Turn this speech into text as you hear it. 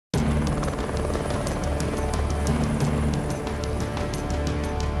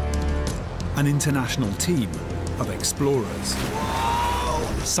An international team of explorers,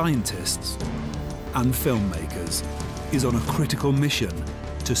 scientists, and filmmakers is on a critical mission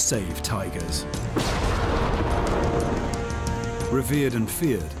to save tigers. Revered and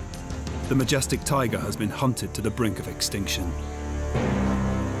feared, the majestic tiger has been hunted to the brink of extinction.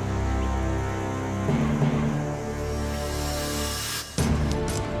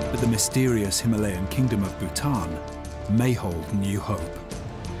 But the mysterious Himalayan kingdom of Bhutan may hold new hope.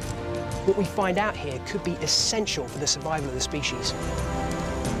 What we find out here could be essential for the survival of the species.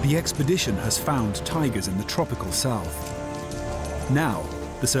 The expedition has found tigers in the tropical south. Now,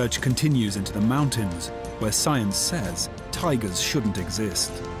 the search continues into the mountains, where science says tigers shouldn't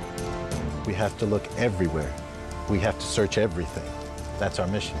exist. We have to look everywhere. We have to search everything. That's our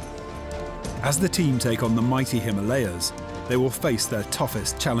mission. As the team take on the mighty Himalayas, they will face their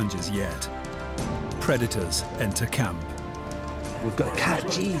toughest challenges yet. Predators enter camp. We've got a cat.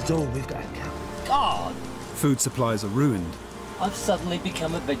 Jeez, oh, we've got a cat. God! Food supplies are ruined, I've suddenly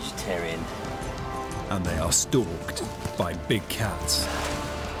become a vegetarian. and they are stalked by big cats.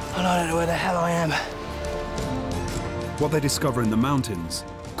 And I don't know where the hell I am. What they discover in the mountains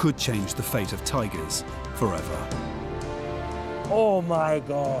could change the fate of tigers forever. Oh my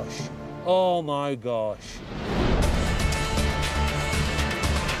gosh. Oh my gosh.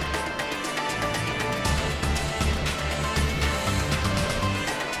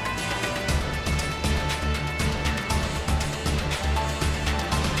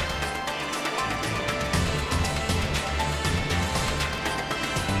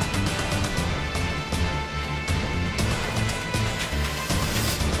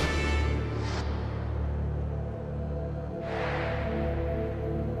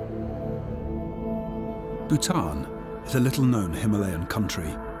 Bhutan is a little-known Himalayan country.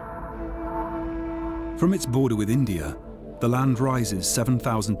 From its border with India, the land rises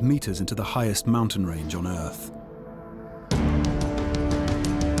 7,000 meters into the highest mountain range on Earth.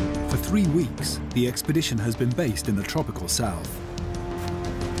 For 3 weeks, the expedition has been based in the tropical south.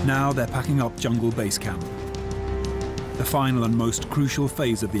 Now they're packing up Jungle Base Camp. The final and most crucial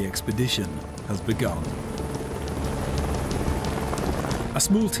phase of the expedition has begun. A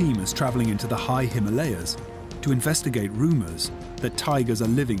small team is traveling into the high Himalayas to investigate rumors that tigers are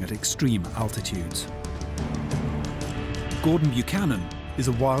living at extreme altitudes. Gordon Buchanan is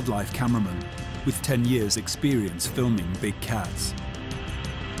a wildlife cameraman with 10 years' experience filming big cats.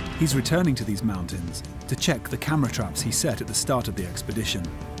 He's returning to these mountains to check the camera traps he set at the start of the expedition.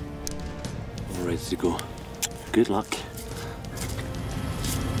 All ready to go. Good luck.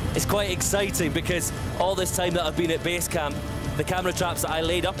 It's quite exciting because all this time that I've been at base camp, the camera traps that I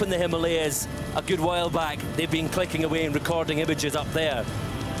laid up in the Himalayas a good while back, they've been clicking away and recording images up there.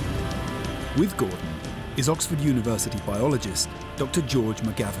 With Gordon is Oxford University biologist Dr. George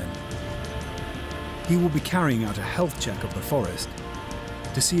McGavin. He will be carrying out a health check of the forest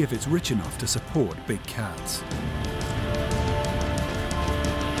to see if it's rich enough to support big cats.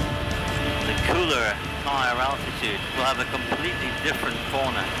 The cooler, higher altitude will have a completely different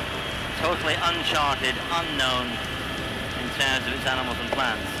fauna, totally uncharted, unknown in terms of its animals and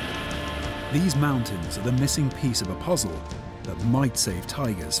plants. These mountains are the missing piece of a puzzle that might save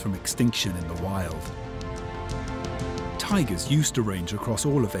tigers from extinction in the wild. Tigers used to range across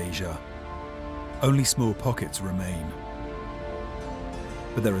all of Asia. Only small pockets remain.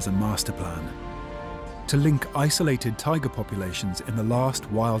 But there is a master plan to link isolated tiger populations in the last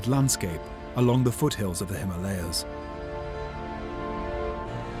wild landscape along the foothills of the Himalayas.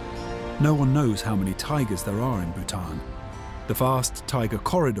 No one knows how many tigers there are in Bhutan. The vast tiger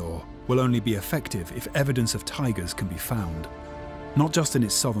corridor will only be effective if evidence of tigers can be found, not just in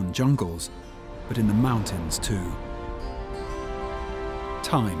its southern jungles, but in the mountains too.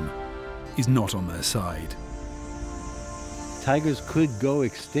 Time is not on their side. Tigers could go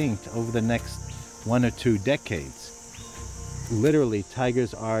extinct over the next 1 or 2 decades. Literally,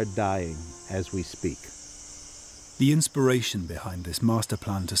 tigers are dying as we speak. The inspiration behind this master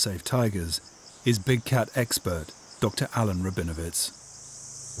plan to save tigers is big cat expert Dr. Alan Rabinovitz.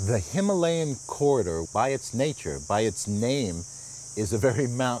 The Himalayan corridor, by its nature, by its name, is a very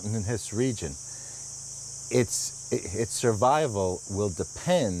mountainous region. Its survival will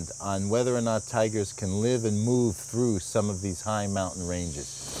depend on whether or not tigers can live and move through some of these high mountain ranges.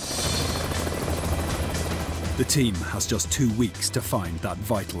 The team has just 2 weeks to find that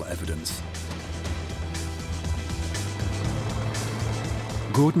vital evidence.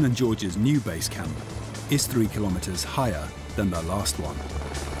 Gordon and George's new base camp is 3 kilometers higher than their last one.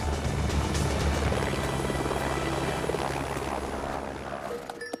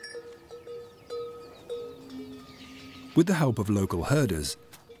 With the help of local herders,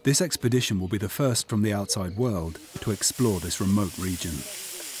 This expedition will be the first from the outside world to explore this remote region.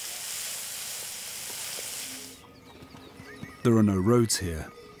 There are no roads here,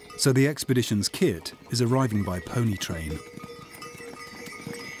 so the expedition's kit is arriving by pony train.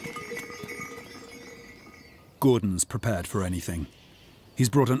 Gordon's prepared for anything. He's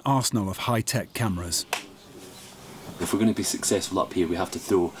brought an arsenal of high-tech cameras. If we're going to be successful up here, we have to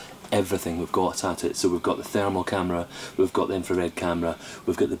throw everything we've got at it. So we've got the thermal camera, we've got the infrared camera,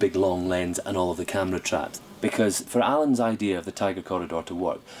 we've got the big long lens and all of the camera traps. Because for Alan's idea of the tiger corridor to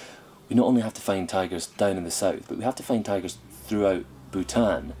work, we not only have to find tigers down in the south, but we have to find tigers throughout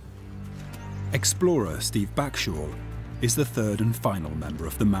Bhutan. Explorer Steve Backshall is the third and final member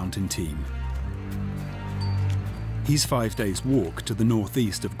of the mountain team. He's 5 days' walk to the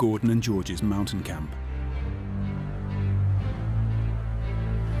northeast of Gordon and George's mountain camp.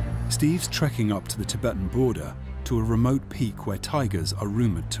 Steve's trekking up to the Tibetan border to a remote peak where tigers are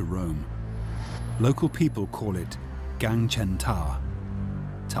rumoured to roam. Local people call it Gangchen Ta,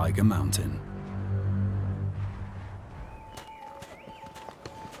 Tiger Mountain.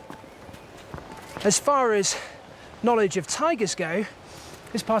 As far as knowledge of tigers go,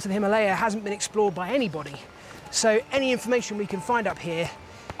 this part of the Himalaya hasn't been explored by anybody. So any information we can find up here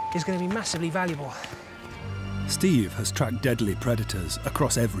is going to be massively valuable. Steve has tracked deadly predators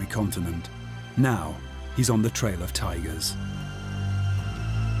across every continent. Now, he's on the trail of tigers.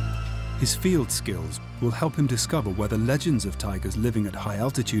 His field skills will help him discover whether legends of tigers living at high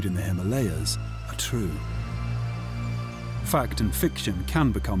altitude in the Himalayas are true. Fact and fiction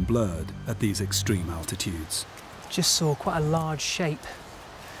can become blurred at these extreme altitudes. Just saw quite a large shape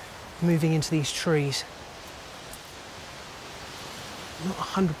moving into these trees. Not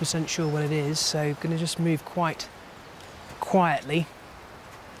 100% sure what it is, so I'm going to just move quite quietly.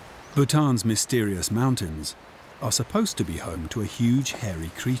 Bhutan's mysterious mountains are supposed to be home to a huge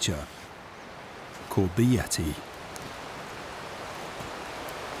hairy creature called the Yeti.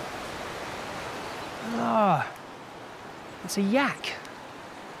 Ah, it's a yak.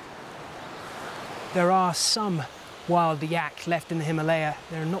 There are some wild yak left in the Himalaya.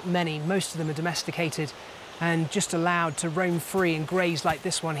 There are not many. Most of them are domesticated and just allowed to roam free and graze like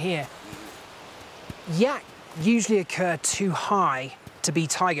this one here. Yak usually occur too high to be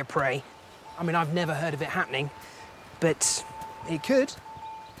tiger prey. I mean, I've never heard of it happening, but it could.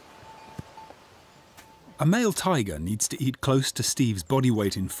 A male tiger needs to eat close to Steve's body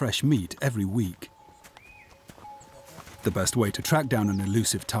weight in fresh meat every week. The best way to track down an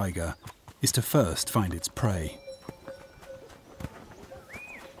elusive tiger is to first find its prey.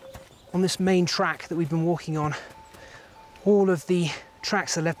 On this main track that we've been walking on, all of the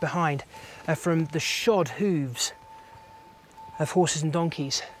tracks that are left behind are from the shod hooves of horses and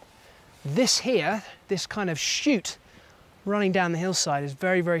donkeys. This here, this kind of chute running down the hillside is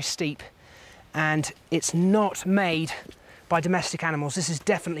very, very steep, and it's not made by domestic animals. This is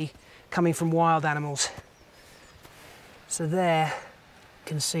definitely coming from wild animals. So there you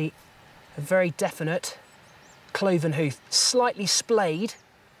can see a very definite cloven hoof, slightly splayed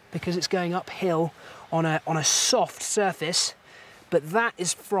because it's going uphill on a soft surface, but that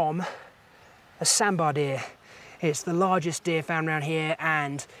is from a sambar deer. It's the largest deer found around here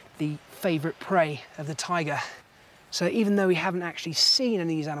and the favourite prey of the tiger. So even though we haven't actually seen any of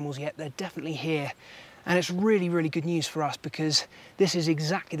these animals yet, they're definitely here. And it's really, really good news for us because this is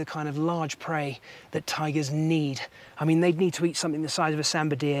exactly the kind of large prey that tigers need. I mean, they'd need to eat something the size of a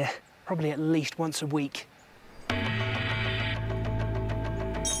sambar deer probably at least once a week.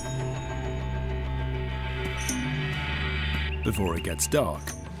 Before it gets dark,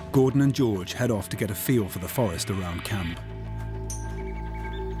 Gordon and George head off to get a feel for the forest around camp.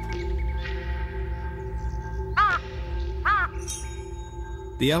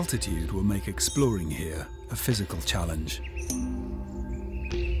 The altitude will make exploring here a physical challenge.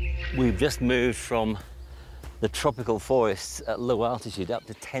 We've just moved from the tropical forests at low altitude up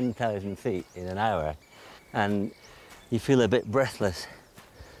to 10,000 feet in an hour, and you feel a bit breathless.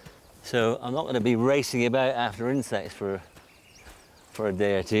 So I'm not going to be racing about after insects for a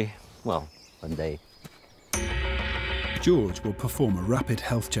day or two. Well, one day. George will perform a rapid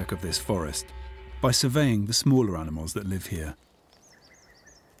health check of this forest by surveying the smaller animals that live here.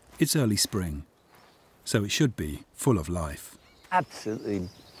 It's early spring, so it should be full of life. Absolutely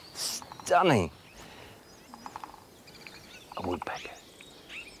stunning. A woodpecker.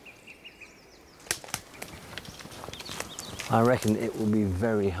 I reckon it will be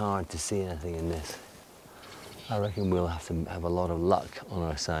very hard to see anything in this. I reckon we'll have to have a lot of luck on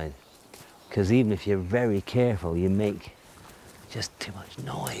our side. Because even if you're very careful, you make just too much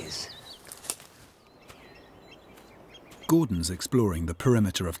noise. Gordon's exploring the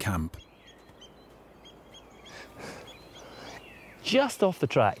perimeter of camp. Just off the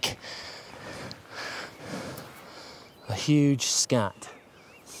track, a huge scat.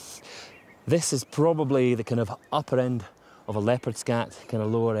 This is probably the kind of upper end of a leopard scat, kind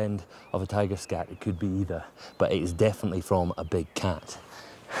of lower end of a tiger scat. It could be either, but it is definitely from a big cat.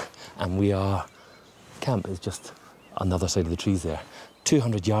 And camp is just on the other side of the trees there,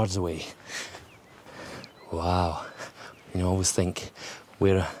 200 yards away. Wow. You know, I always think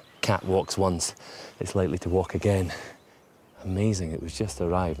where a cat walks once, it's likely to walk again. Amazing, it was just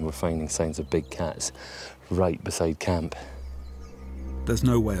arrived and we're finding signs of big cats right beside camp. There's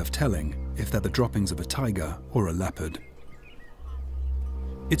no way of telling if they're the droppings of a tiger or a leopard.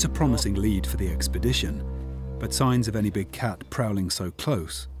 It's a promising lead for the expedition, but signs of any big cat prowling so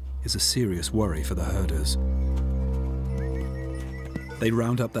close is a serious worry for the herders. They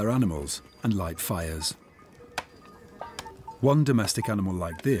round up their animals and light fires. One domestic animal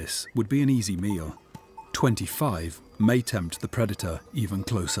like this would be an easy meal. 25 may tempt the predator even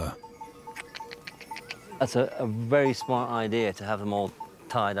closer. That's a very smart idea to have them all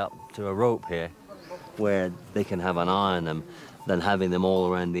tied up to a rope here where they can have an eye on them than having them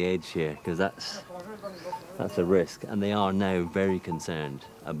all around the edge here, because that's a risk. And they are now very concerned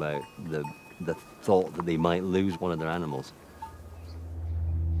about the thought that they might lose one of their animals.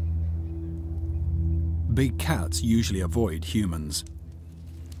 Big cats usually avoid humans,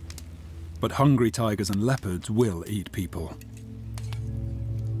 but hungry tigers and leopards will eat people.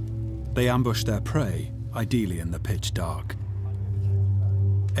 They ambush their prey, ideally in the pitch dark.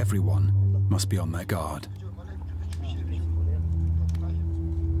 Everyone must be on their guard.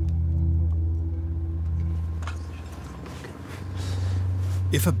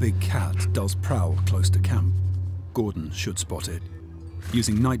 If a big cat does prowl close to camp, Gordon should spot it,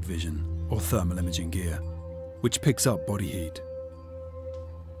 using night vision or thermal imaging gear, which picks up body heat.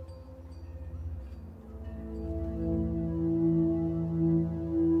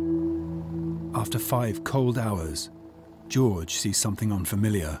 After 5 cold hours, George sees something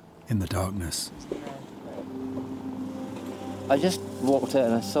unfamiliar in the darkness. I just walked out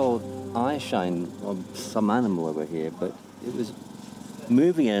and I saw eye shine on some animal over here, but it was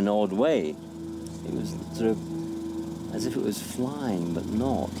moving in an odd way. It was sort of as if it was flying, but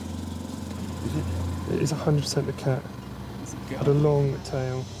not. It is 100% a cat. It had a long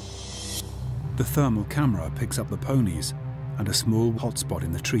tail. The thermal camera picks up the ponies and a small hotspot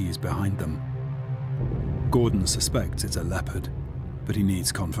in the trees behind them. Gordon suspects it's a leopard, but he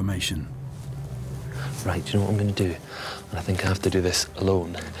needs confirmation. Right, do you know what I'm going to do? And I think I have to do this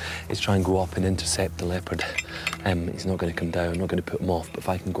alone, is try and go up and intercept the leopard. He's not going to come down, I'm not going to put him off, but if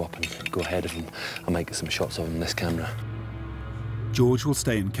I can go up and go ahead of him, I might get some shots of him on this camera. George will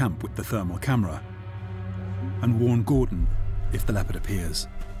stay in camp with the thermal camera and warn Gordon if the leopard appears.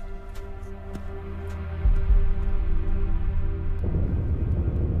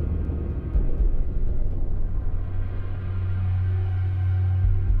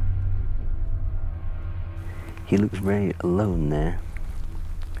 He looks very alone there.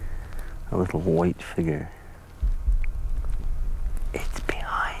 A little white figure. It's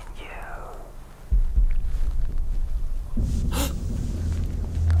behind you.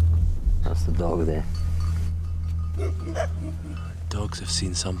 That's the dog there. Dogs have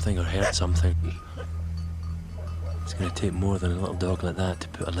seen something or heard something. It's going to take more than a little dog like that to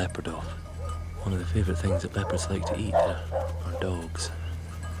put a leopard off. One of the favourite things that leopards like to eat are dogs.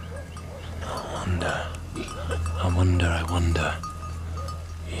 I wonder.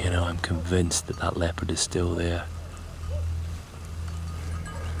 You know, I'm convinced that that leopard is still there.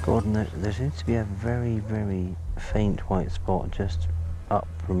 Gordon, there seems to be a very, very faint white spot just up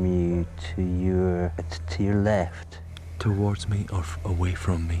from you to your left. Towards me or away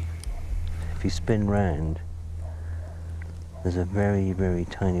from me? If you spin round, there's a very, very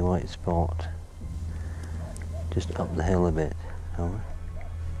tiny white spot just up the hill a bit. Over.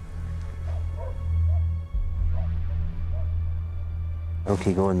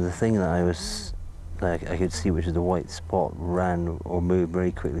 Okay, Gordon, the thing that I could see, which is the white spot, ran or moved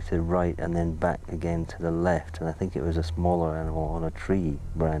very quickly to the right and then back again to the left, and I think it was a smaller animal on a tree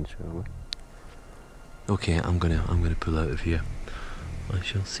branch. Okay, I'm gonna pull out of here. I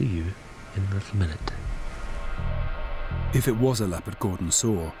shall see you in a little minute. If it was a leopard Gordon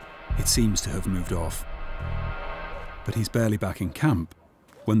saw, it seems to have moved off. But he's barely back in camp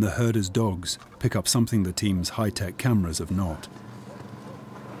when the herder's dogs pick up something the team's high-tech cameras have not.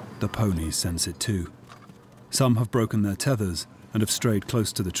 The ponies sense it too. Some have broken their tethers and have strayed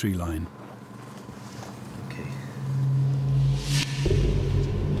close to the tree line.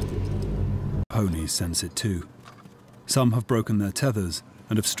 Ponies sense it too. Some have broken their tethers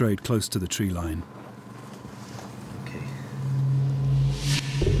and have strayed close to the tree line. Okay.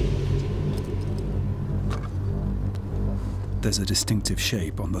 There's a distinctive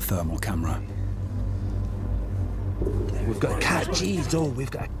shape on the thermal camera. We've got a cat. Jeez, oh, we've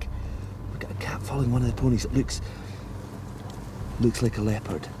got a cat following one of the ponies. It looks like a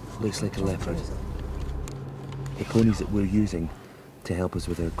leopard. Looks like a leopard. The ponies that we're using to help us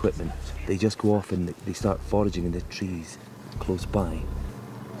with our equipment, they just go off and they start foraging in the trees close by.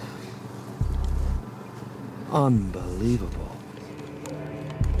 Unbelievable.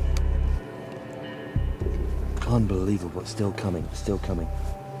 Unbelievable. It's still coming. Still coming.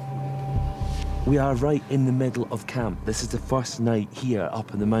 We are right in the middle of camp. This is the first night here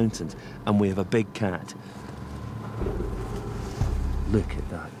up in the mountains, and we have a big cat. Look at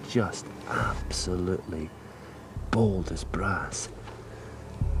that, just absolutely bold as brass.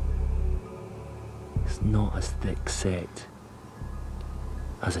 It's not as thick set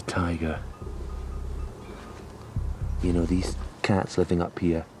as a tiger. You know, these cats living up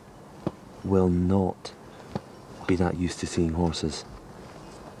here will not be that used to seeing horses.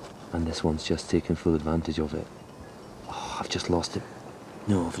 And this one's just taken full advantage of it. Oh, I've just lost it.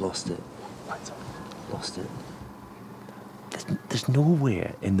 No, I've lost it. Lost it. There's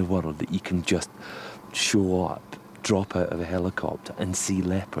nowhere in the world that you can just show up, drop out of a helicopter and see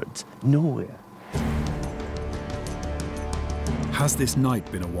leopards. Nowhere. Has this night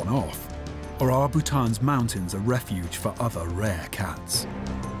been a one-off? Or are Bhutan's mountains a refuge for other rare cats?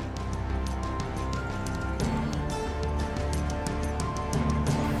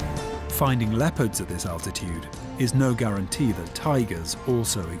 Finding leopards at this altitude is no guarantee that tigers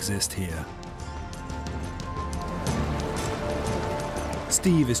also exist here.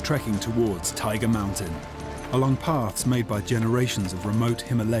 Steve is trekking towards Tiger Mountain, along paths made by generations of remote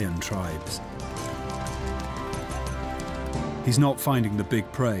Himalayan tribes. He's not finding the big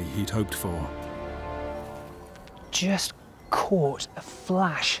prey he'd hoped for. Just caught a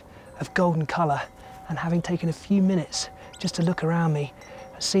flash of golden colour, and having taken a few minutes just to look around me,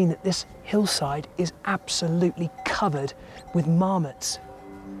 I've seen that this hillside is absolutely covered with marmots.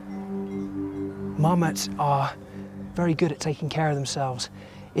 Marmots are very good at taking care of themselves.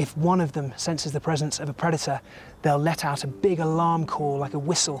 If one of them senses the presence of a predator, they'll let out a big alarm call like a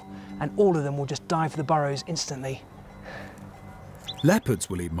whistle, and all of them will just dive for the burrows instantly. Leopards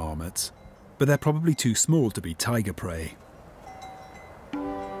will eat marmots, but they're probably too small to be tiger prey.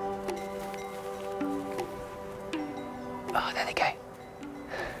 Oh, there they go.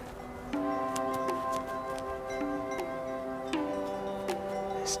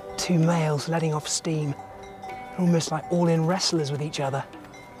 There's two males letting off steam, almost like all-in wrestlers with each other.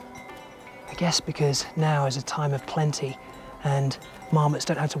 I guess because now is a time of plenty, and marmots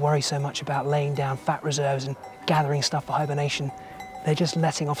don't have to worry so much about laying down fat reserves and gathering stuff for hibernation. They're just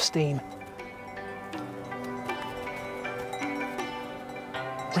letting off steam.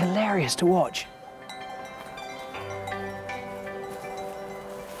 It's hilarious to watch.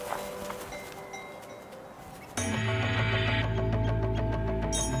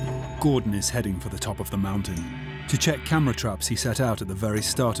 Gordon is heading for the top of the mountain to check camera traps he set out at the very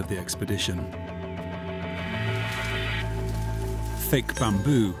start of the expedition. Thick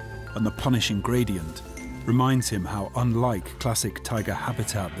bamboo and the punishing gradient reminds him how unlike classic tiger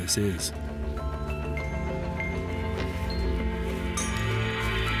habitat this is.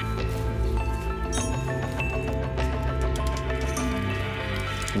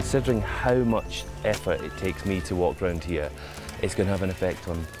 Considering how much effort it takes me to walk around here, it's going to have an effect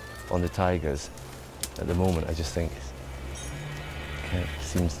on the tigers. At the moment, I just think it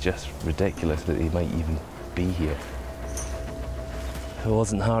seems just ridiculous that they might even be here. It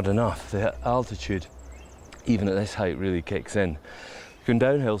wasn't hard enough. The altitude, even at this height, really kicks in. Going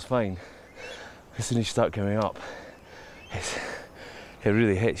downhill's fine. As soon as you start coming up, it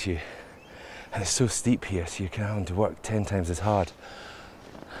really hits you. And it's so steep here, so you're kind of having to work 10 times as hard.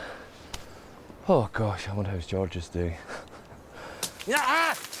 Oh gosh, I wonder how George is doing.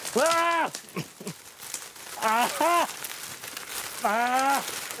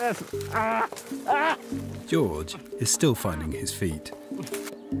 George is still finding his feet.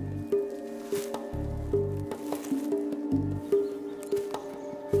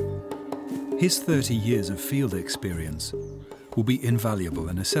 His 30 years of field experience will be invaluable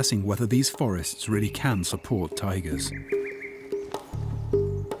in assessing whether these forests really can support tigers.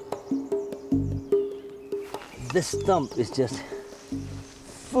 This stump is just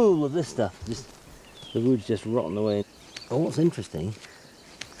full of this stuff, just the wood's just rotting away. But what's interesting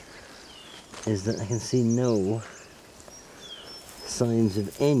is that I can see no signs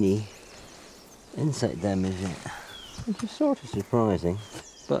of any insect damage yet. which is sort of surprising,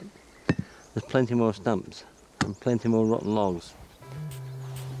 but there's plenty more stumps and plenty more rotten logs,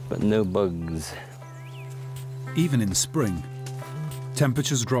 but no bugs. Even in spring,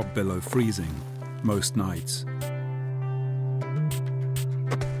 temperatures drop below freezing most nights.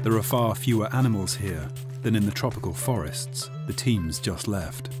 There are far fewer animals here than in the tropical forests the teams just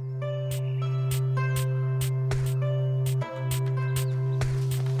left.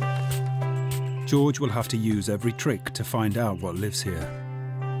 George will have to use every trick to find out what lives here.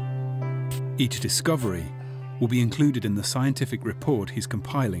 Each discovery will be included in the scientific report he's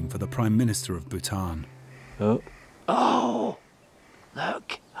compiling for the Prime Minister of Bhutan. Oh. Oh!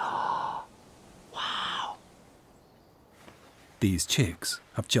 Look! Oh, wow! These chicks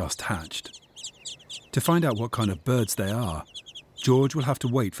have just hatched. To find out what kind of birds they are, George will have to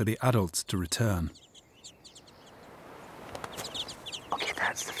wait for the adults to return. Okay,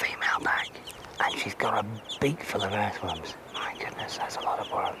 that's the female back. And she's got a beak full of earthworms. My goodness, that's a lot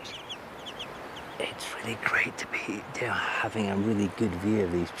of worms. It's really great to be having a really good view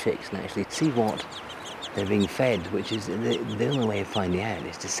of these chicks and actually see what they're being fed, which is the only way of finding out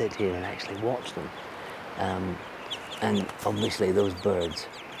is to sit here and actually watch them. And obviously those birds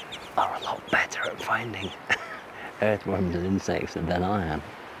are a lot better at finding earthworms and insects than I am.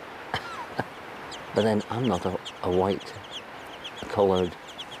 But then I'm not a white-collared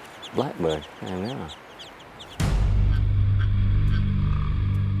blackbird. There we are.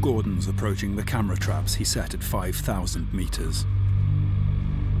 Gordon's approaching the camera traps he set at 5,000 meters.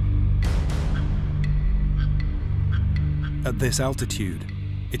 At this altitude,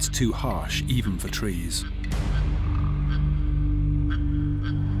 it's too harsh even for trees.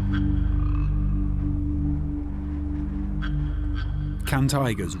 Can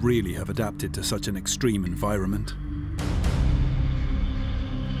tigers really have adapted to such an extreme environment?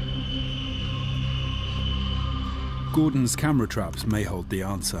 Gordon's camera traps may hold the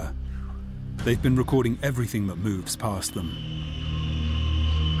answer. They've been recording everything that moves past them.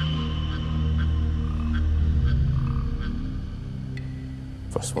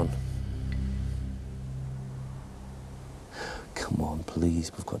 First one. Come on,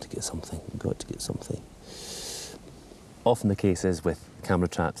 please, we've got to get something. We've got to get something. Often the case is with camera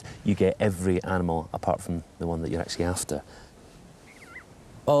traps, you get every animal apart from the one that you're actually after.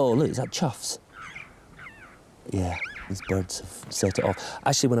 Oh, look, is that chuffs? Yeah, these birds have set it off.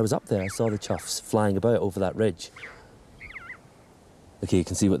 Actually, when I was up there, I saw the chuffs flying about over that ridge. Okay, you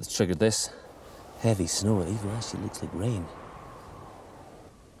can see what triggered this. Heavy snow, it even actually looks like rain.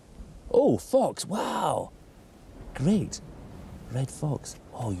 Oh, fox, wow! Great. Red fox.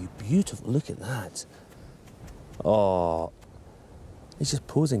 Oh, you beautiful, look at that. Oh, it's just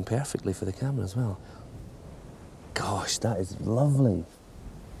posing perfectly for the camera as well. Gosh, that is lovely.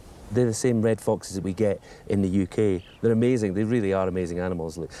 They're the same red foxes that we get in the UK. They're amazing, they really are amazing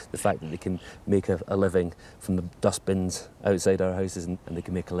animals. The fact that they can make a living from the dustbins outside our houses and they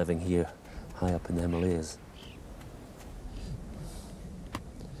can make a living here, high up in the Himalayas.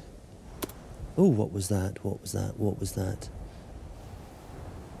 Oh, what was that? What was that? What was that?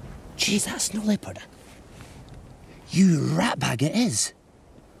 Geez, that's snow leopard. You ratbag, it is.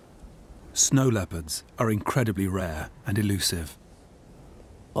 Snow leopards are incredibly rare and elusive.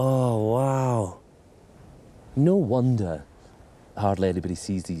 Oh, wow. No wonder hardly anybody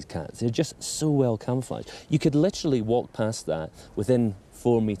sees these cats. They're just so well camouflaged. You could literally walk past that within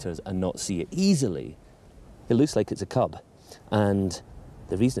 4 meters and not see it easily. It looks like it's a cub. And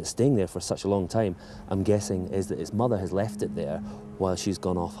the reason it's staying there for such a long time, I'm guessing, is that its mother has left it there while she's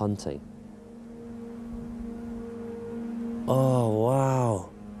gone off hunting. Oh, wow.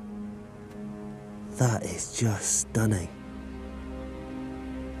 That is just stunning.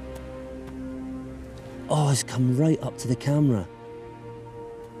 Oh, it's come right up to the camera.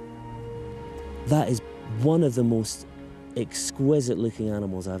 That is one of the most exquisite looking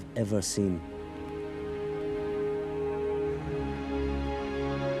animals I've ever seen.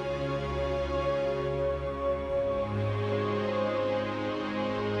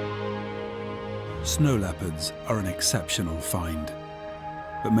 Snow leopards are an exceptional find,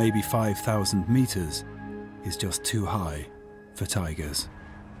 but maybe 5,000 meters is just too high for tigers.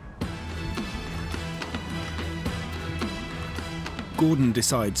 Gordon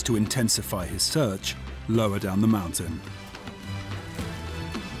decides to intensify his search lower down the mountain.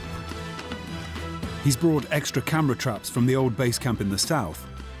 He's brought extra camera traps from the old base camp in the south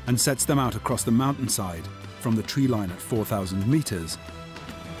and sets them out across the mountainside from the tree line at 4,000 meters,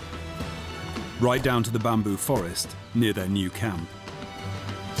 right down to the bamboo forest near their new camp.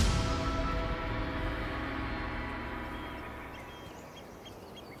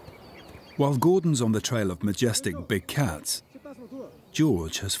 While Gordon's on the trail of majestic big cats,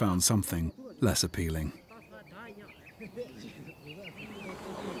 George has found something less appealing.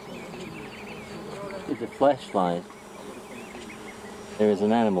 It's a flesh fly. There is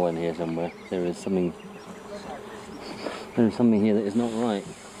an animal in here somewhere. There is something here that is not right.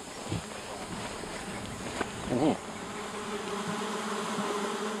 In here.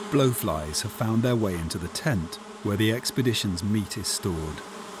 Blowflies have found their way into the tent where the expedition's meat is stored.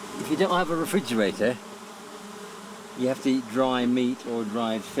 If you don't have a refrigerator, you have to eat dry meat or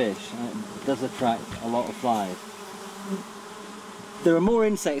dried fish. It does attract a lot of flies. There are more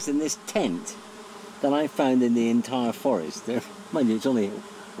insects in this tent than I found in the entire forest. Mind you, it's only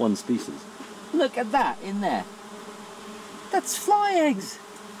one species. Look at that in there. That's fly eggs.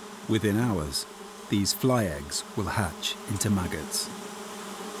 Within hours, these fly eggs will hatch into maggots.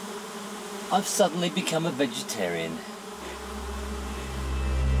 I've suddenly become a vegetarian.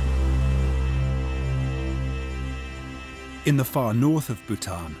 In the far north of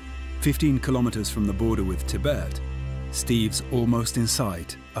Bhutan, 15 kilometers from the border with Tibet, Steve's almost in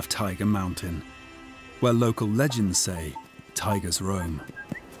sight of Tiger Mountain, where local legends say tigers roam.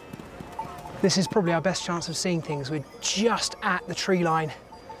 This is probably our best chance of seeing things. We're just at the tree line,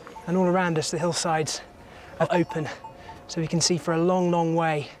 and all around us the hillsides are open, so we can see for a long, long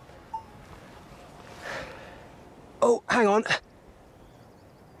way. Oh, hang on.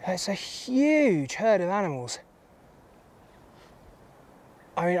 It's a huge herd of animals.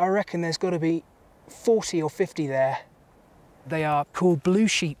 I mean, I reckon there's got to be 40 or 50 there. They are called blue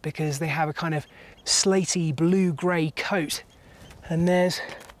sheep because they have a kind of slaty blue-grey coat. And there's,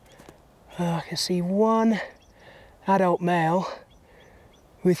 I can see one adult male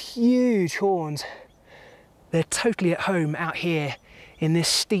with huge horns. They're totally at home out here in this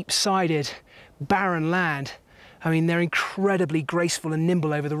steep-sided, barren land. I mean, they're incredibly graceful and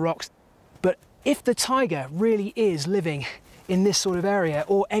nimble over the rocks. But if the tiger really is living in this sort of area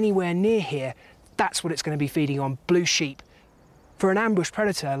or anywhere near here, that's what it's going to be feeding on, blue sheep. For an ambush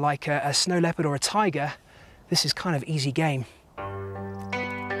predator like a snow leopard or a tiger, this is kind of easy game.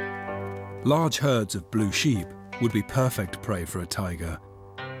 Large herds of blue sheep would be perfect prey for a tiger.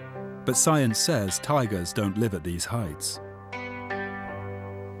 But science says tigers don't live at these heights.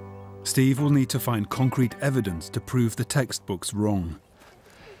 Steve will need to find concrete evidence to prove the textbooks wrong.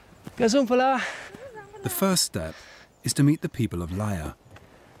 Gazumpala. The first step is to meet the people of Laya.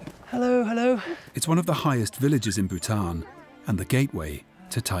 Hello, hello. It's one of the highest villages in Bhutan and the gateway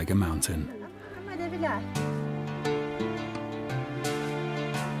to Tiger Mountain.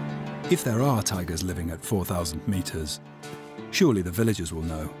 If there are tigers living at 4,000 meters, surely the villagers will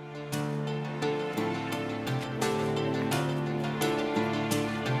know.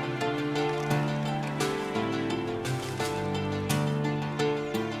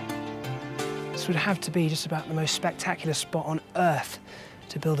 This would have to be just about the most spectacular spot on Earth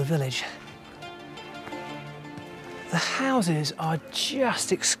to build a village. The houses are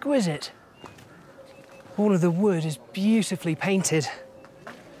just exquisite. All of the wood is beautifully painted.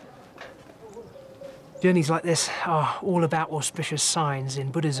 Journeys like this are all about auspicious signs in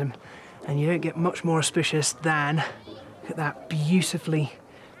Buddhism, and you don't get much more auspicious than, look at that beautifully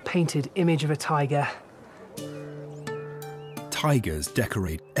painted image of a tiger. Tigers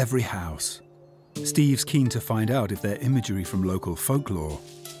decorate every house. Steve's keen to find out if they're imagery from local folklore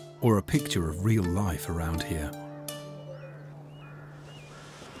or a picture of real life around here.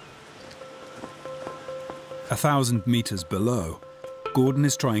 A 1,000 meters below, Gordon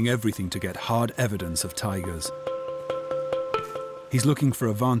is trying everything to get hard evidence of tigers. He's looking for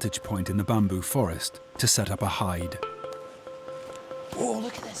a vantage point in the bamboo forest to set up a hide. Oh,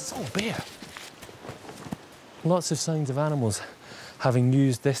 look at this, it's all bare. Lots of signs of animals having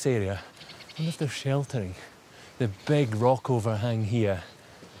used this area. I wonder if they're sheltering. The big rock overhang here.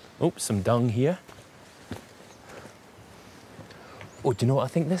 Oh, some dung here. Oh, do you know what I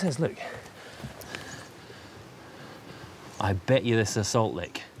think this is? Look. I bet you this is a salt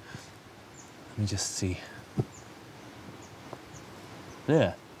lick. Let me just see.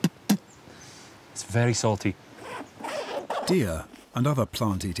 There. It's very salty. Deer and other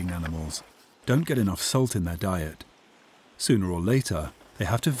plant-eating animals don't get enough salt in their diet. Sooner or later, they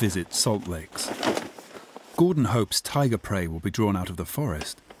have to visit salt licks. Gordon hopes tiger prey will be drawn out of the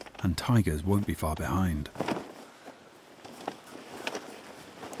forest, and tigers won't be far behind.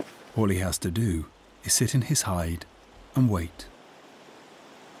 All he has to do is sit in his hide and wait.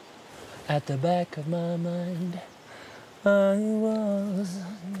 At the back of my mind, I was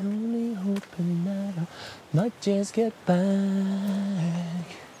only hoping that I might just get back.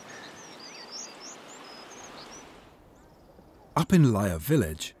 Up in Laya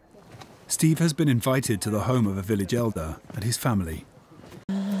village, Steve has been invited to the home of a village elder and his family.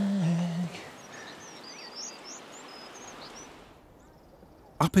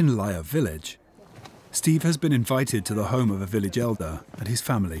 Up in Lyre village, Steve has been invited to the home of a village elder and his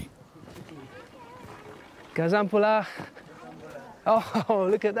family. Gazampula. Oh,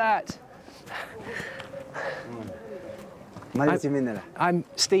 look at that. I'm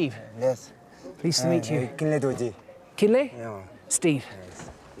Steve. Yes. Pleased to meet you. Kinley Doji. Kinley? Yeah. Steve.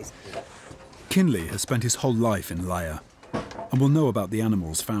 Kinley has spent his whole life in Lyre and will know about the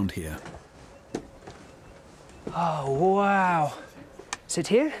animals found here. Oh, wow. Sit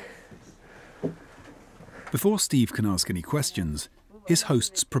here. Before Steve can ask any questions, his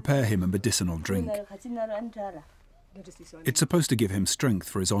hosts prepare him a medicinal drink. It's supposed to give him strength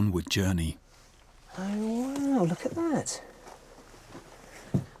for his onward journey. Oh, wow, look at that.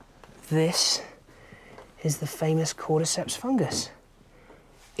 This is the famous cordyceps fungus.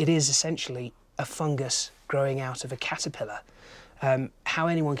 It is essentially a fungus growing out of a caterpillar. How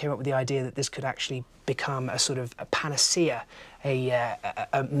anyone came up with the idea that this could actually become a sort of a panacea,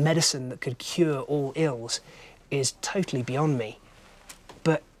 a medicine that could cure all ills, is totally beyond me.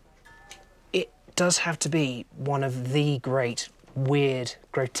 But it does have to be one of the great, weird,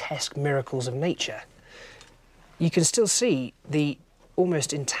 grotesque miracles of nature. You can still see the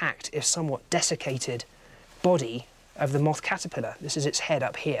almost intact, if somewhat desiccated, body of the moth caterpillar. This is its head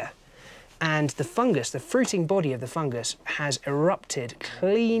up here. And the fungus, the fruiting body of the fungus, has erupted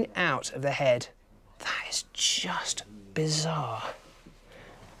clean out of the head. That is just bizarre.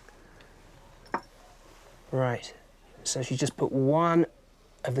 Right, so she just put one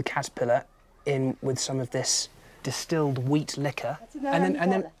of the caterpillar in with some of this distilled wheat liquor,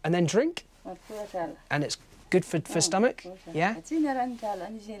 and then drink. And it's good for stomach. Yeah.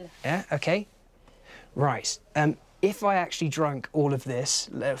 Yeah. Okay. Right. If I actually drank all of this,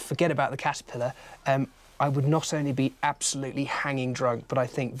 forget about the caterpillar, I would not only be absolutely hanging drunk, but I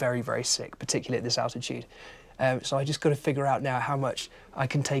think very, very sick, particularly at this altitude. So I just got to figure out now how much I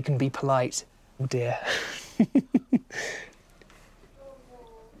can take and be polite. Oh dear.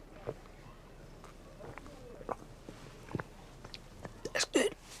 That's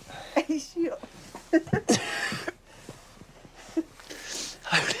good.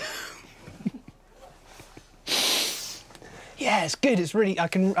 Yeah, it's good. It's really,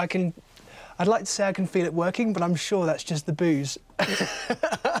 I'd like to say I can feel it working, but I'm sure that's just the booze.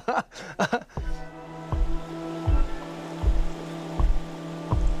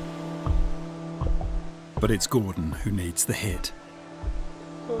 But it's Gordon who needs the hit.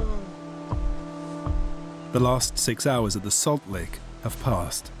 The last 6 hours at the salt lick have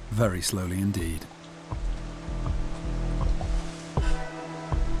passed very slowly indeed.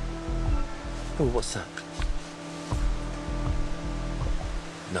 Oh, what's that?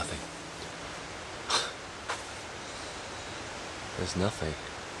 Nothing. There's nothing.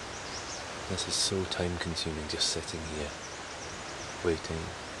 This is so time-consuming, just sitting here, waiting,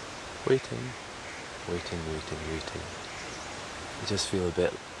 waiting, waiting, waiting, waiting. I just feel a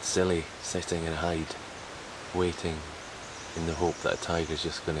bit silly sitting in a hide, waiting in the hope that a tiger's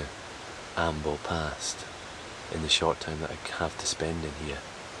just going to amble past in the short time that I have to spend in here.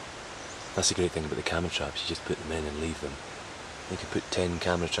 That's the great thing about the camera traps, you just put them in and leave them. You can put 10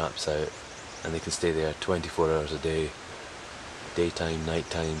 camera traps out and they can stay there 24 hours a day, daytime,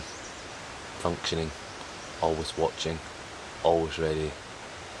 nighttime, functioning, always watching, always ready.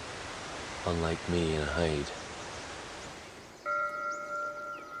 Unlike me in a hide.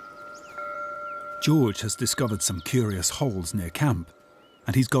 George has discovered some curious holes near camp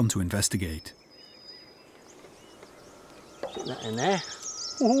and he's gone to investigate. Put that in there.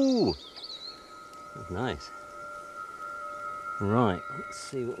 Ooh, that's nice. Right, let's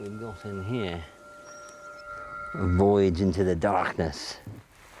see what we've got in here. A voyage into the darkness.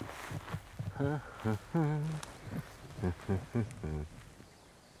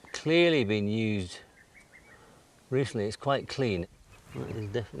 Clearly been used recently. It's quite clean. That is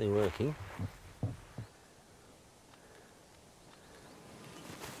definitely working.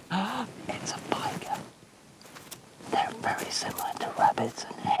 It's a piker. They're very similar to rabbits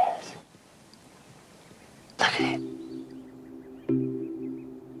and hares. Look at it.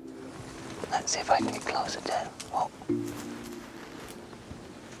 Let's see if I can get closer down. Oh.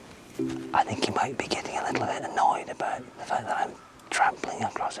 I think he might be getting a little bit annoyed about the fact that I'm trampling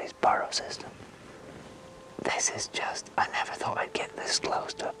across his burrow system. This is just, I never thought I'd get this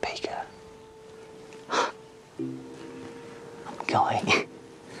close to a piker. I'm going.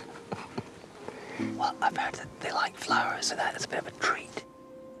 Well, I've heard that they like flowers, so that is a bit of a treat.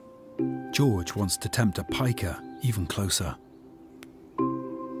 George wants to tempt a piker even closer.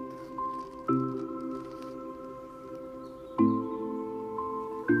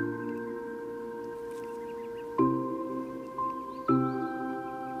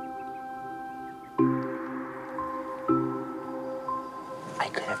 I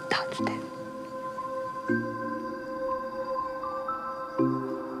could have touched it.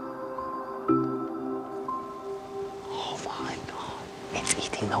 Oh my God, it's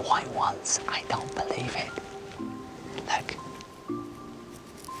eating the white ones. I don't believe it. Look,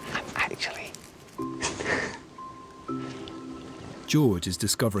 I'm actually... George is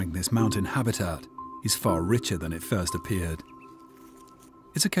discovering this mountain habitat is far richer than it first appeared.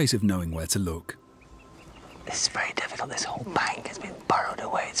 It's a case of knowing where to look. This is very difficult. This whole bank has been burrowed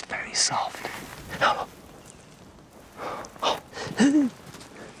away. It's very soft. Oh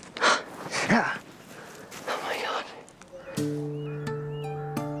my God.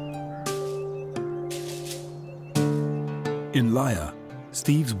 In Laya,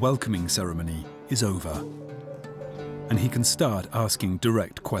 Steve's welcoming ceremony is over, and he can start asking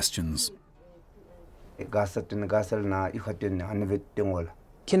direct questions.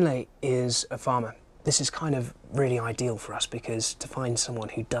 Kinley is a farmer. This is kind of really ideal for us because to find someone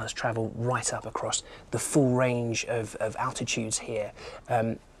who does travel right up across the full range of altitudes here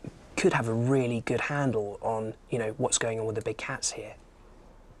could have a really good handle on, you know, what's going on with the big cats here.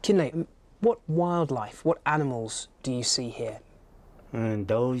 Kinley, what wildlife, what animals do you see here?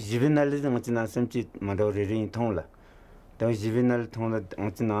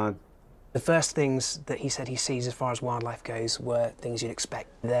 The first things that he said he sees as far as wildlife goes were things you'd expect.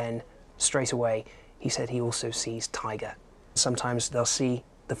 Then, straight away, he said he also sees tiger. Sometimes they'll see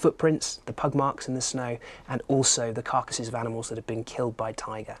the footprints, the pug marks in the snow, and also the carcasses of animals that have been killed by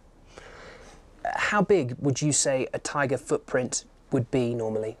tiger. How big would you say a tiger footprint would be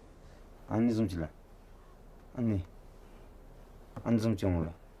normally? I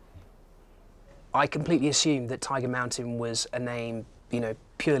completely assumed that Tiger Mountain was a name, you know,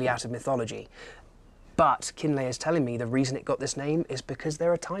 purely out of mythology. But Kinley is telling me the reason it got this name is because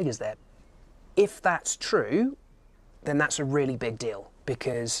there are tigers there. If that's true, then that's a really big deal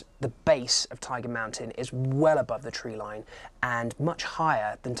because the base of Tiger Mountain is well above the tree line and much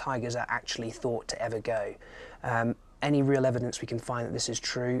higher than tigers are actually thought to ever go. Any real evidence we can find that this is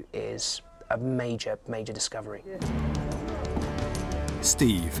true is a major, major discovery.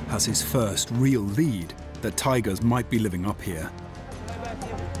 Steve has his first real lead that tigers might be living up here.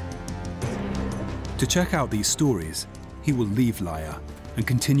 To check out these stories, he will leave Laya and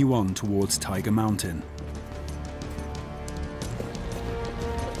continue on towards Tiger Mountain.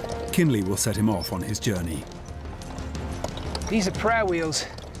 Kinley will set him off on his journey. These are prayer wheels.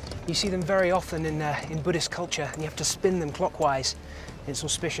 You see them very often in Buddhist culture, and you have to spin them clockwise. It's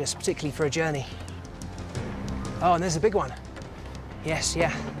auspicious, particularly for a journey. Oh, and there's a big one. Yes,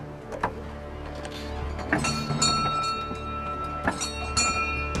 yeah.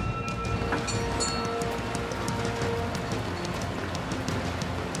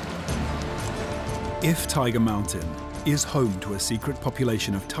 If Tiger Mountain is home to a secret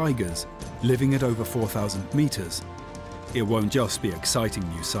population of tigers living at over 4,000 meters, it won't just be exciting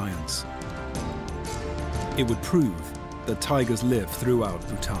new science. It would prove that tigers live throughout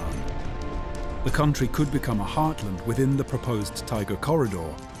Bhutan. The country could become a heartland within the proposed tiger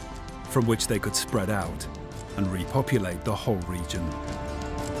corridor, from which they could spread out and repopulate the whole region.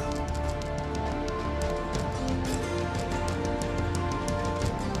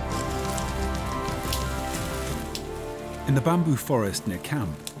 In the bamboo forest near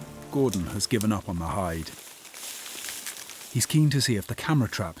camp, Gordon has given up on the hide. He's keen to see if the camera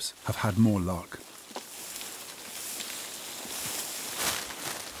traps have had more luck.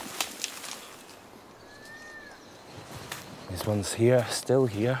 This one's here, still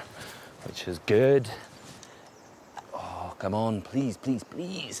here, which is good. Oh, come on, please, please,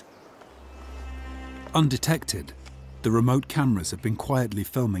 please. Undetected, the remote cameras have been quietly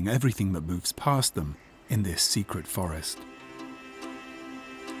filming everything that moves past them in this secret forest.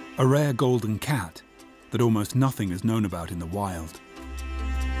 A rare golden cat that almost nothing is known about in the wild.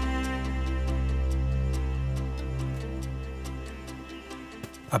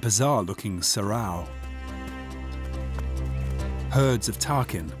 A bizarre-looking sarau. Herds of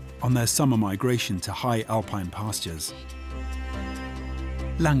takin on their summer migration to high alpine pastures.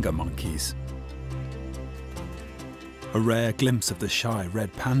 Langur monkeys. A rare glimpse of the shy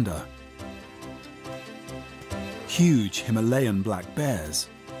red panda. Huge Himalayan black bears.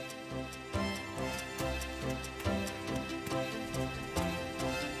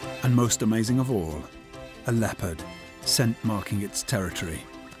 And most amazing of all, a leopard, scent marking its territory.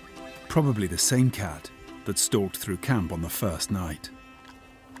 Probably the same cat that stalked through camp on the first night.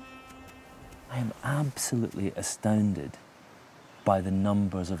 I am absolutely astounded by the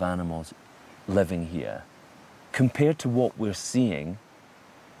numbers of animals living here. Compared to what we're seeing,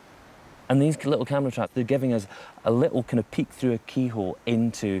 And these little camera traps, they're giving us a little kind of peek through a keyhole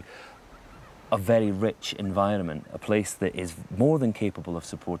into a very rich environment, a place that is more than capable of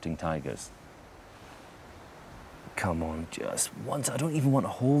supporting tigers. Come on, just once. I don't even want a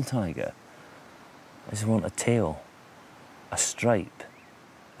whole tiger. I just want a tail, a stripe,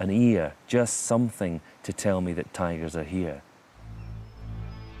 an ear, just something to tell me that tigers are here.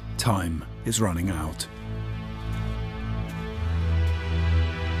 Time is running out.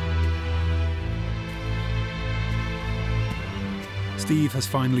 Steve has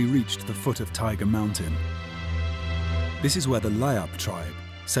finally reached the foot of Tiger Mountain. This is where the Layap tribe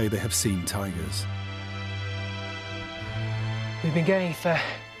say they have seen tigers. We've been going for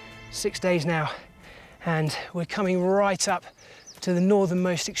 6 days now, and we're coming right up to the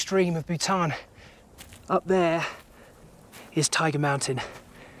northernmost extreme of Bhutan. Up there is Tiger Mountain,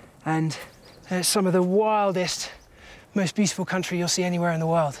 and it's some of the wildest, most beautiful country you'll see anywhere in the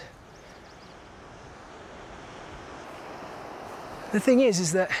world. The thing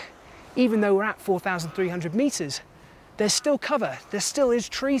is that even though we're at 4,300 meters, there's still cover, there still is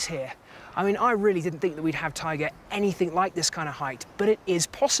trees here. I mean, I really didn't think that we'd have tiger anything like this kind of height, but it is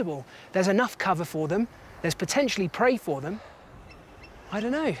possible. There's enough cover for them, there's potentially prey for them. I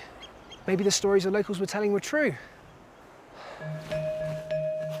don't know, maybe the stories the locals were telling were true.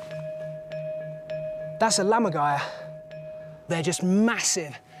 That's a lammergeier. They're just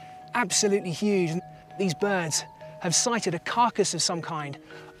massive, absolutely huge. These birds have sighted a carcass of some kind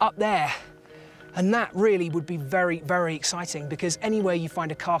up there. And that really would be very, very exciting, because anywhere you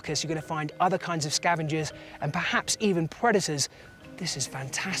find a carcass, you're going to find other kinds of scavengers and perhaps even predators. This is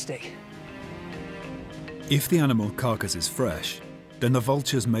fantastic. If the animal carcass is fresh, then the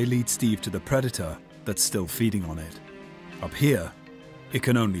vultures may lead Steve to the predator that's still feeding on it. Up here, it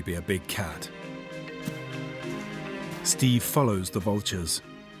can only be a big cat. Steve follows the vultures.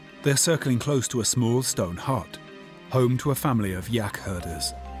 They're circling close to a small stone hut, home to a family of yak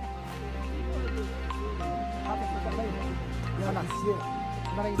herders.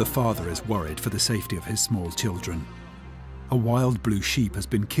 The father is worried for the safety of his small children. A wild blue sheep has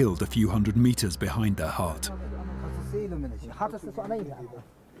been killed a few hundred meters behind their hut.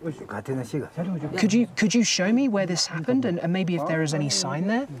 Could you show me where this happened and maybe if there is any sign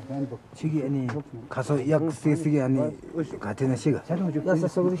there? He's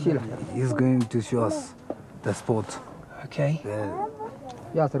going to show us the spot. Okay.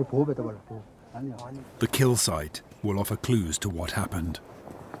 The kill site will offer clues to what happened.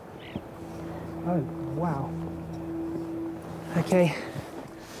 Oh, wow. Okay.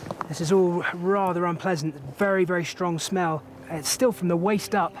 This is all rather unpleasant. Very, very strong smell. It's still from the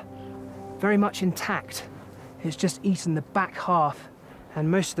waist up, very much intact. It's just eaten the back half, and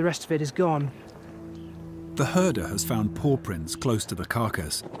most of the rest of it is gone. The herder has found paw prints close to the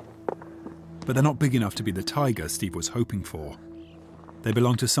carcass, but they're not big enough to be the tiger Steve was hoping for. They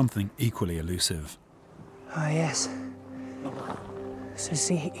belong to something equally elusive. Ah, yes.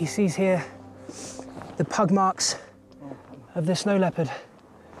 So he sees here the pug marks of the snow leopard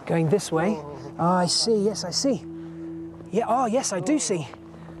going this way. Ah, I see, yes, I see. Yeah, oh, yes, I do see.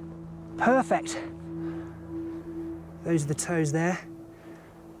 Perfect. Those are the toes there.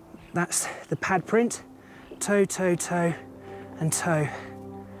 That's the pad print. Toe, toe, toe, and toe.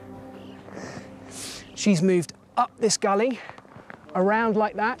 She's moved up this gully, around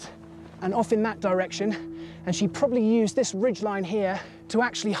like that, and off in that direction, and she probably used this ridgeline here to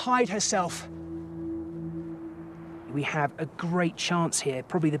actually hide herself. We have a great chance here,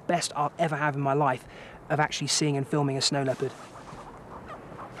 probably the best I'll ever have in my life, of actually seeing and filming a snow leopard.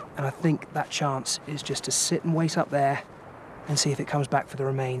 And I think that chance is just to sit and wait up there and see if it comes back for the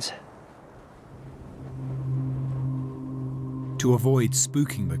remains. To avoid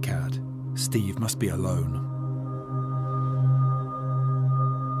spooking the cat, Steve must be alone.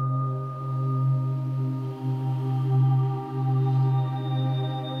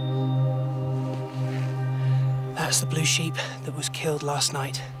 That's the blue sheep that was killed last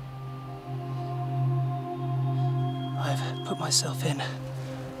night. I've put myself in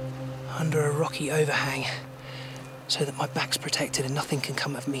under a rocky overhang so that my back's protected and nothing can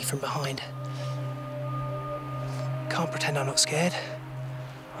come at me from behind. Can't pretend I'm not scared.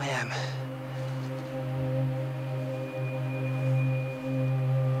 I am.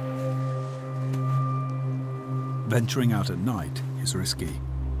 Venturing out at night is risky,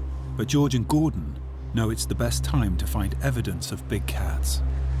 but George and Gordon know it's the best time to find evidence of big cats.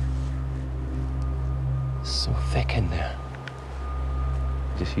 So thick in there.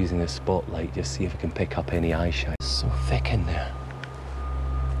 Just using the spotlight, just see if we can pick up any eye shine. So thick in there.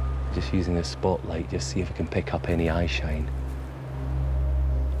 Just using the spotlight, just see if we can pick up any eye shine.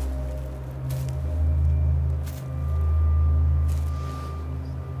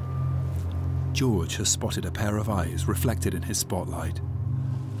 George has spotted a pair of eyes reflected in his spotlight.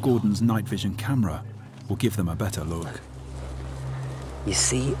 Gordon's night vision camera will give them a better look. You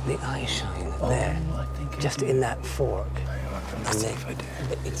see the eye shine there, just in that fork. Let's see if I do.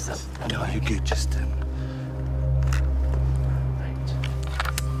 It's a No, you're good, just...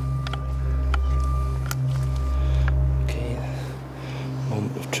 Okay,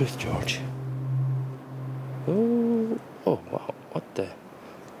 moment of truth, George. Oh, wow, what the...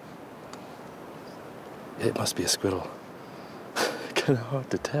 It must be a squirrel. Kind of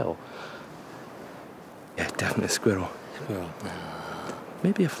hard to tell. Yeah, definitely a squirrel. squirrel.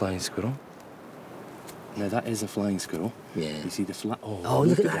 Maybe a flying squirrel. Now that is a flying squirrel. Yeah. You see the flat? Oh,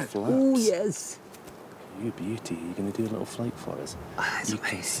 look at that. the flaps. Oh, yes. You beauty. You're going to do a little flight for us. That's You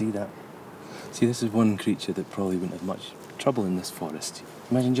can amazing. see that. See, this is one creature that probably wouldn't have much trouble in this forest.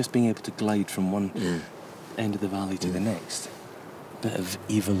 Imagine just being able to glide from one end of the valley to the next. Bit of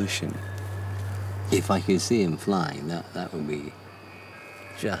evolution. If I could see him flying, that would be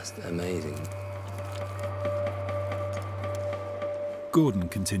just amazing. Gordon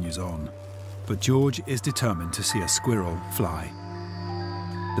continues on, but George is determined to see a squirrel fly.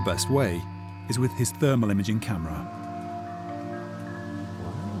 The best way is with his thermal imaging camera.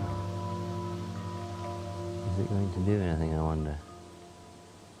 Is it going to do anything, I wonder?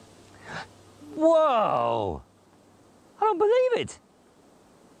 Whoa! I don't believe it!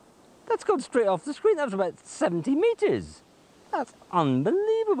 That's gone straight off the screen. That was about 70 meters. That's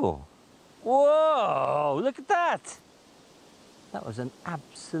unbelievable. Whoa, look at that. That was an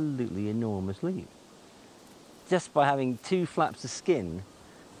absolutely enormous leap. Just by having two flaps of skin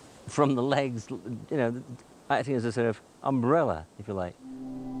from the legs, you know, acting as a sort of umbrella, if you like.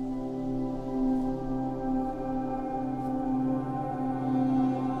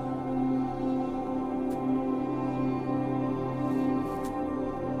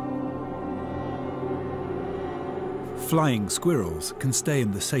 Flying squirrels can stay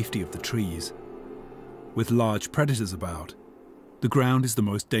in the safety of the trees. With large predators about, the ground is the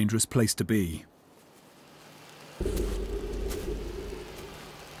most dangerous place to be.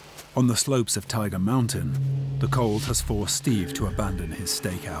 On the slopes of Tiger Mountain, the cold has forced Steve to abandon his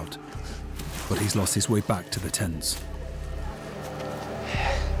stakeout, but he's lost his way back to the tents.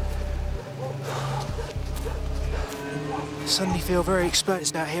 Suddenly feel very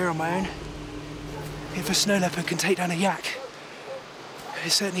exposed out here on my own. If a snow leopard can take down a yak,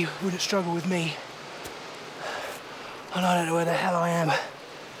 it certainly wouldn't struggle with me. And I don't know where the hell I am.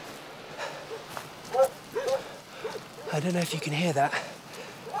 I don't know if you can hear that,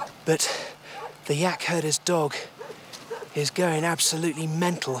 but the yak herder's dog is going absolutely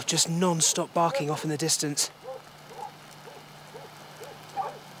mental, just non-stop barking off in the distance.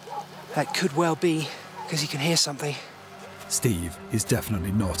 That could well be because he can hear something. Steve is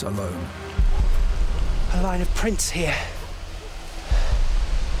definitely not alone. A line of prints here.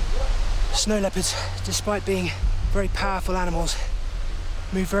 Snow leopards, despite being very powerful animals,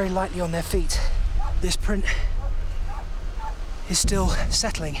 move very lightly on their feet. This print is still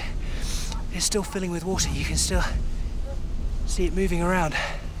settling. It's still filling with water. You can still see it moving around.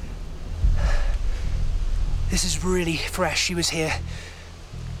 This is really fresh. She was here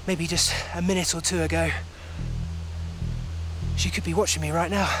maybe just a minute or two ago. She could be watching me right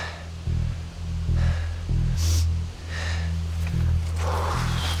now.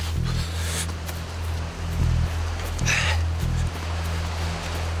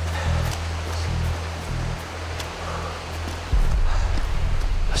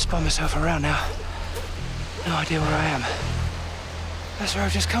 Spun myself around now. No idea where I am. That's where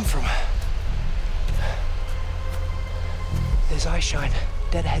I've just come from. There's eye shine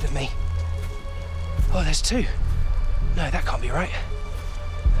dead ahead of me. Oh, there's two. No, that can't be right.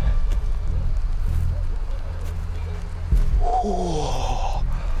 Oh,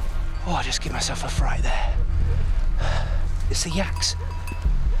 I just give myself a fright there. It's the yaks.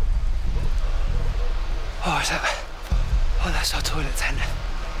 Oh, is that? Oh, that's our toilet tent.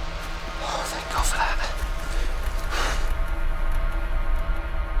 Oh, thank God for that.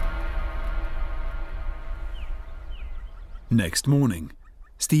 Next morning,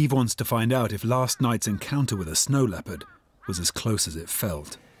 Steve wants to find out if last night's encounter with a snow leopard was as close as it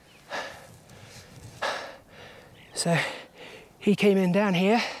felt. So, he came in down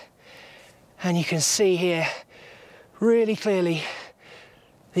here, and you can see here really clearly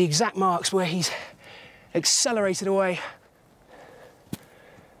the exact marks where he's accelerated away.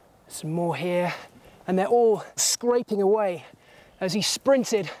 Some more here, and they're all scraping away as he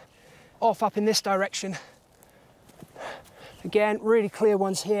sprinted off up in this direction. Again, really clear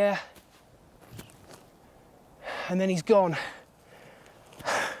ones here. And then he's gone.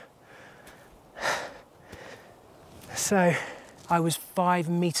 So I was 5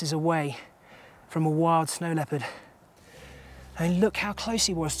 meters away from a wild snow leopard. And look how close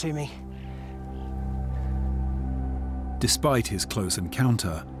he was to me. Despite his close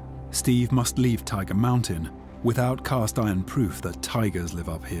encounter, Steve must leave Tiger Mountain without cast iron proof that tigers live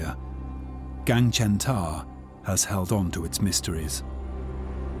up here. Gangchen Ta has held on to its mysteries.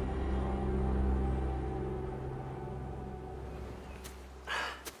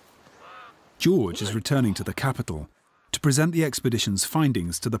 George is returning to the capital to present the expedition's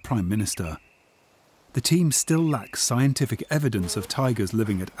findings to the Prime Minister. The team still lacks scientific evidence of tigers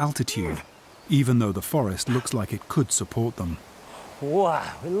living at altitude, even though the forest looks like it could support them.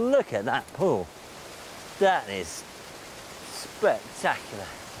 Wow, look at that pool. That is spectacular.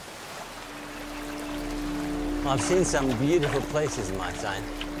 I've seen some beautiful places in my time.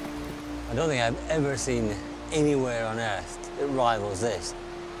 I don't think I've ever seen anywhere on Earth that rivals this.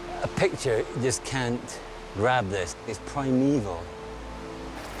 A picture just can't grab this. It's primeval.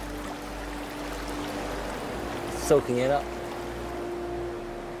 Soaking it up.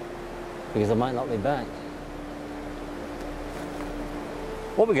 Because I might not be back.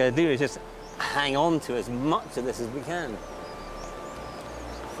 What we're going to do is just hang on to as much of this as we can.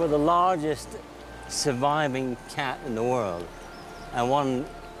 For the largest surviving cat in the world, and one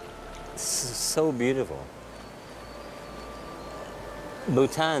so beautiful.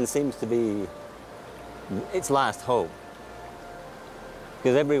 Bhutan seems to be its last hope,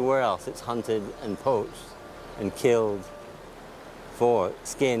 because everywhere else it's hunted and poached and killed for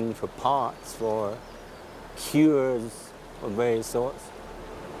skin, for parts, for cures of various sorts.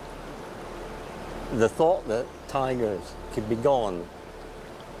 The thought that tigers could be gone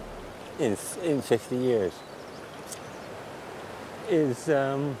in 50 years is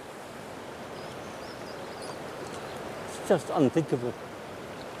it's just unthinkable.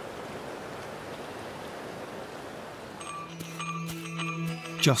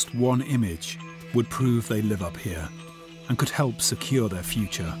 Just one image would prove they live up here and could help secure their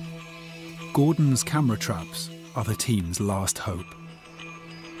future. Gordon's camera traps are the team's last hope.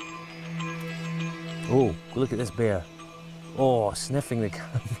 Oh, look at this bear. Oh, sniffing the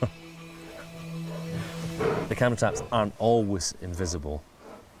camera. The camera traps aren't always invisible.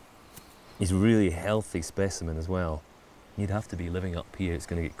 He's a really healthy specimen as well. You'd have to be living up here. It's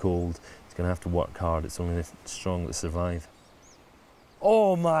going to get cold. It's going to have to work hard. It's only strong to survive.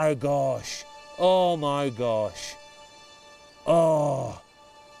 Oh my gosh. Oh my gosh. Oh.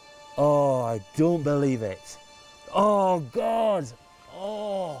 Oh, I don't believe it. Oh God.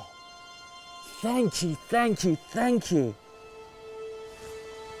 Oh. Thank you, thank you, thank you.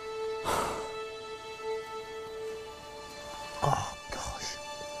 Oh gosh.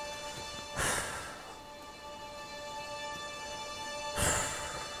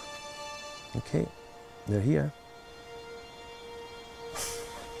 Okay, they're here.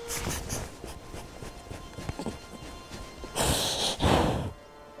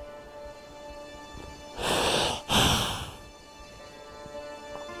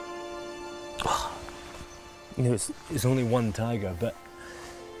 You know, it's only one tiger, but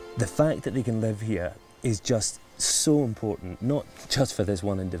the fact that they can live here is just so important, not just for this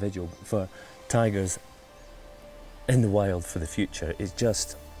one individual, but for tigers in the wild for the future. It's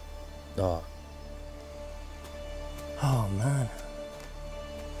just, oh man.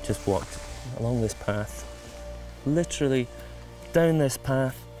 Just walked along this path, literally down this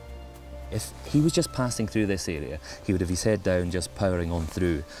path. If he was just passing through this area, he would have his head down, just powering on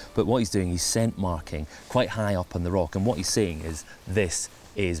through. But what he's doing, he's scent marking quite high up on the rock. And what he's saying is, this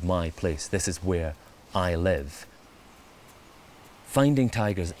is my place. This is where I live. Finding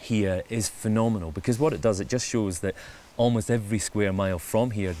tigers here is phenomenal, because what it does, it just shows that almost every square mile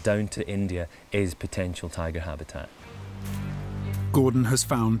from here down to India is potential tiger habitat. Gordon has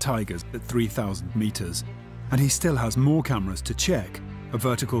found tigers at 3,000 meters, and he still has more cameras to check a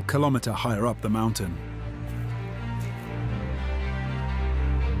vertical kilometre higher up the mountain.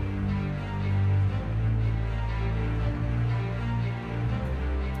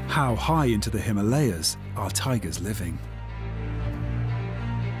 How high into the Himalayas are tigers living?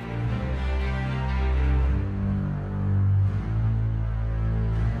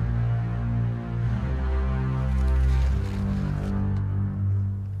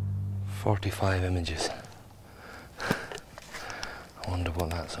 "45 images. I wonder what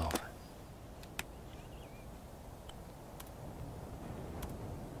that's of.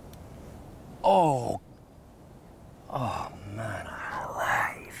 Oh man,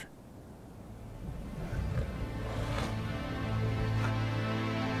 alive.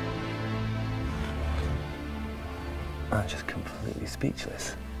 I'm just completely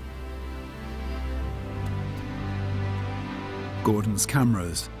speechless. Gordon's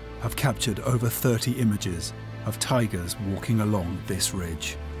cameras have captured over 30 images of tigers walking along this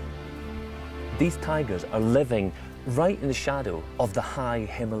ridge. These tigers are living right in the shadow of the high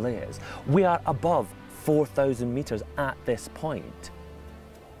Himalayas. We are above 4,000 meters at this point.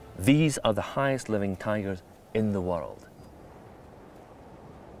 These are the highest living tigers in the world.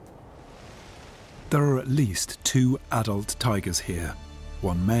 There are at least 2 adult tigers here,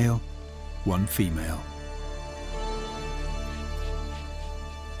 one male, one female.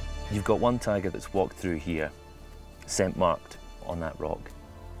 You've got one tiger that's walked through here, scent marked on that rock.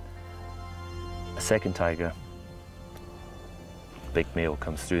 A second tiger, big male,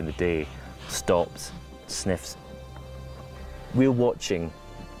 comes through in the day, stops, sniffs. We're watching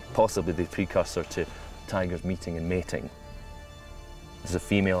possibly the precursor to tigers meeting and mating. There's a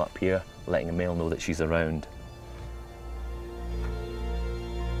female up here letting a male know that she's around.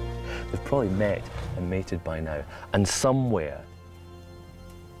 They've probably met and mated by now, and somewhere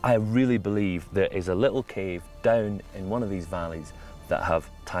I really believe there is a little cave down in one of these valleys that have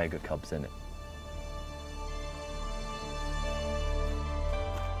tiger cubs in it.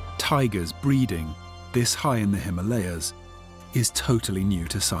 Tigers breeding this high in the Himalayas is totally new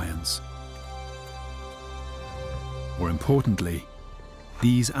to science. More importantly,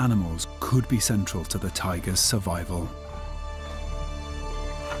 these animals could be central to the tiger's survival.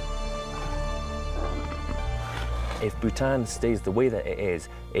 If Bhutan stays the way that it is,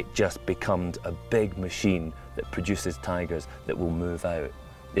 it just becomes a big machine that produces tigers that will move out.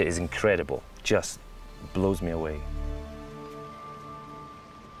 It is incredible, just blows me away.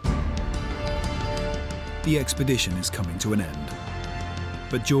 The expedition is coming to an end,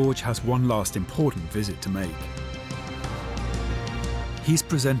 but George has one last important visit to make. He's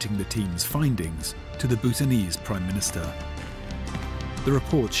presenting the team's findings to the Bhutanese Prime Minister. The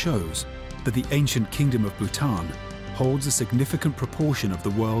report shows that the ancient kingdom of Bhutan holds a significant proportion of the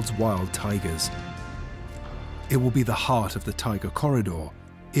world's wild tigers. It will be the heart of the Tiger Corridor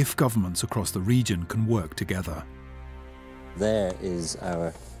if governments across the region can work together. There is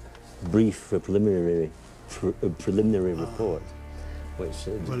our brief preliminary report, which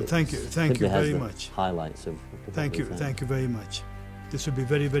well, thank you very much. Highlights of thank you very much. This will be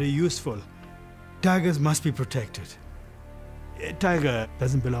very, very useful. Tigers must be protected. A tiger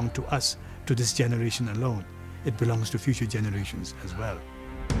doesn't belong to us, to this generation alone. It belongs to future generations as well.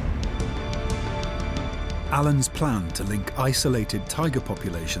 Alan's plan to link isolated tiger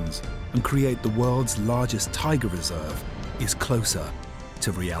populations and create the world's largest tiger reserve is closer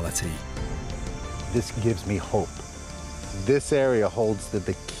to reality. This gives me hope. This area holds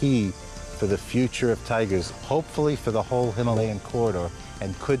the key for the future of tigers, hopefully for the whole Himalayan corridor,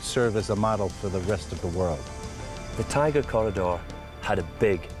 and could serve as a model for the rest of the world. The Tiger Corridor had a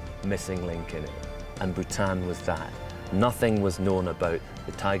big missing link in it, and Bhutan was that. Nothing was known about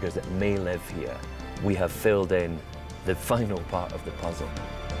the tigers that may live here. We have filled in the final part of the puzzle.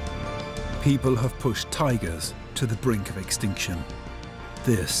 People have pushed tigers to the brink of extinction.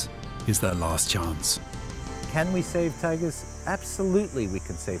 This is their last chance. Can we save tigers? Absolutely we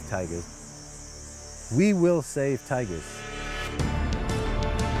can save tigers. We will save tigers.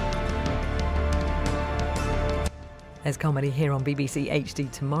 There's comedy here on BBC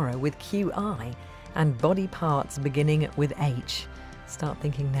HD tomorrow with QI and body parts beginning with H. Start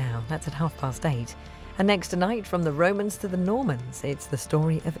thinking now. That's at 8:30. And next tonight, from the Romans to the Normans, it's the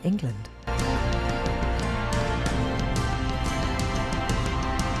story of England.